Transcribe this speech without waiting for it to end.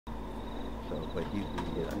so, but he's the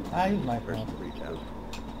He's my person friend. to reach out.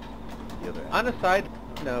 The other On a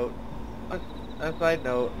side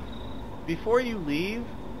note, before you leave,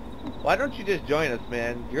 why don't you just join us,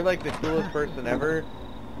 man? You're like the coolest person ever.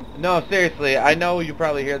 No, seriously, I know you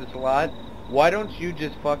probably hear this a lot. Why don't you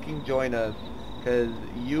just fucking join us? Because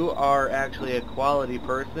you are actually a quality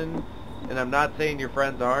person, and I'm not saying your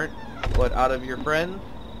friends aren't, but out of your friends,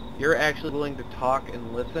 you're actually willing to talk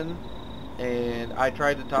and listen. And I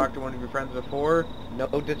tried to talk to one of your friends before, no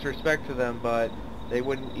disrespect to them, but they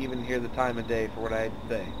wouldn't even hear the time of day for what I had to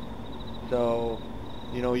say. So,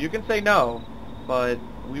 you know, you can say no, but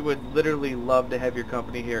we would literally love to have your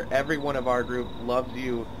company here. Every one of our group loves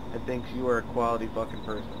you and thinks you are a quality fucking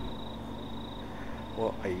person.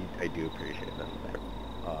 Well, I do appreciate that.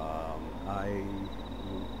 I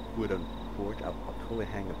would unfortunately, I'll totally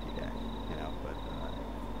hang with you guys, you know, but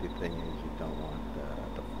the thing is you don't want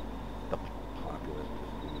the populace to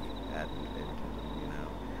see admin favoritism, you know.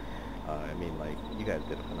 I mean, like, you guys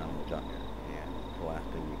did a phenomenal job here, and the last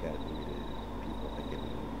thing you guys need is people thinking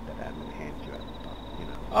that admin hands you out stuff, you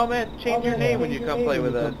know. Oh man, change your name when you come play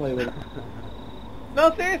with us.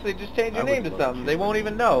 No, seriously, just change your name to something. They won't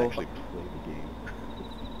even know. Actually play the game.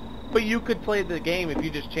 But you could play the game if you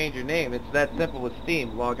just change your name. It's that simple with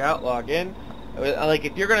Steam. Log out, log in. Like,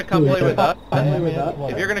 if you're gonna come play with us,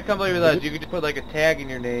 if you're gonna come play with us, you could just put like a tag in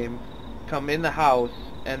your name, come in the house,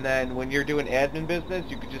 and then when you're doing admin business,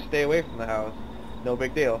 you could just stay away from the house. No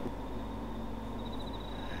big deal.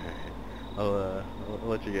 I'll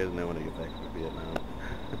let you guys know when I get back from Vietnam.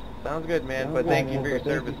 Sounds good, man. But thank you for your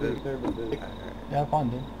services. Yeah, fun,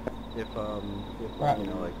 dude. If Right. you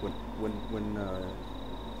know, like when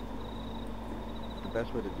the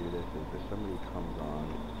best way to do this is if somebody comes on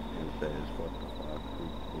and says what the fuck,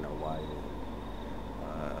 you know, why is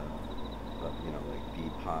you know, like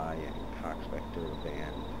D-Pie and Cox Spector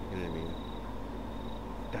banned, you know what I mean?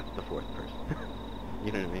 That's the fourth person.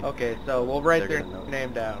 You know what I mean? Okay, so we'll write They're their gonna know.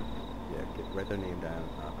 name down. Yeah, write their name down.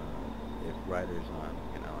 If Ryder's on,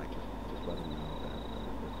 you know, like just let them know that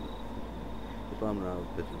just let them know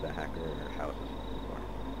this is the hacker house is for,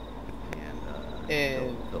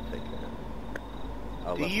 and they'll take care of it.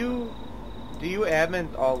 I'll let them know. Do you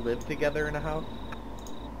admins all live together in a house?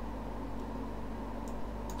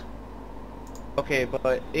 Okay,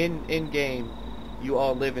 but in game, you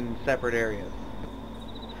all live in separate areas.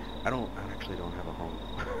 I actually don't have a home.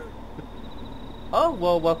 Oh,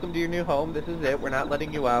 well, welcome to your new home. This is it. We're not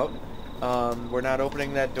letting you out. We're not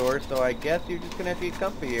opening that door, so I guess you're just gonna have to get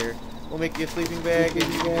comfy here. We'll make you a sleeping bag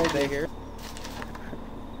and you can stay here.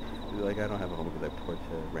 Like, I don't have a home because I port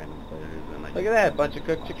to random players and I Look at that, bunch of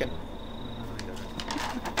cooked chicken.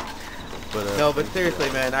 But, No, but seriously,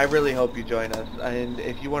 man, I really hope you join us. And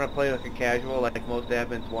if you want to play like a casual, like most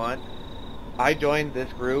admins want, I joined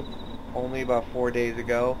this group only about 4 days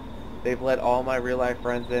ago. They've let all my real life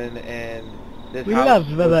friends in, and this house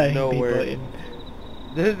was nowhere.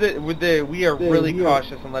 This is we are really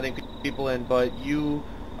cautious in letting people in, but you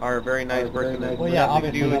are a very nice person. Well, yeah,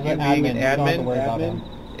 obviously, you as an being an admin, you don't have to worry about admin.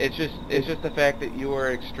 him. It's just the fact that you are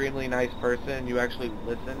an extremely nice person. You actually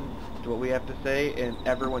listen to what we have to say, and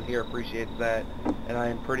everyone here appreciates that. And I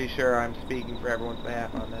am pretty sure I'm speaking for everyone's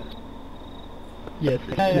behalf on this. Yes.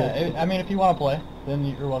 Yeah. I mean, if you want to play, then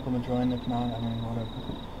you're welcome to join. If not, I mean, whatever.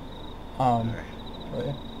 But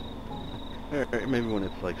yeah. Alright, maybe when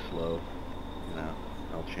it's like slow, you know,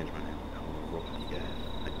 I'll change my name. I'll work with you guys.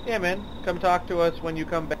 Yeah, man. Come talk to us when you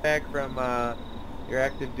come back from your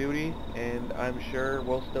active duty, and I'm sure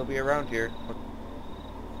we'll still be around here.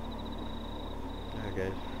 Alright,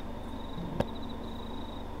 guys.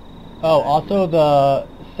 Oh, also the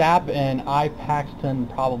SAP and I Paxton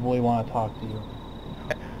probably want to talk to you.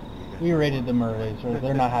 We raided them early, so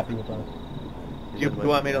they're not happy with us. Do you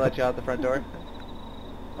want me to let you out the front door?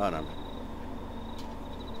 Oh, no.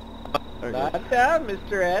 Not down,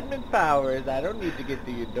 Mr. Admin Powers. I don't need to get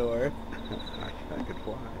to your door. I could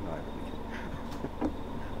fly. No, I really can't.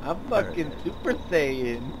 I'm fucking Super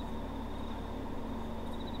Saiyan.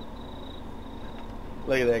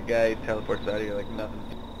 Look at that guy. He teleports out of here like nothing.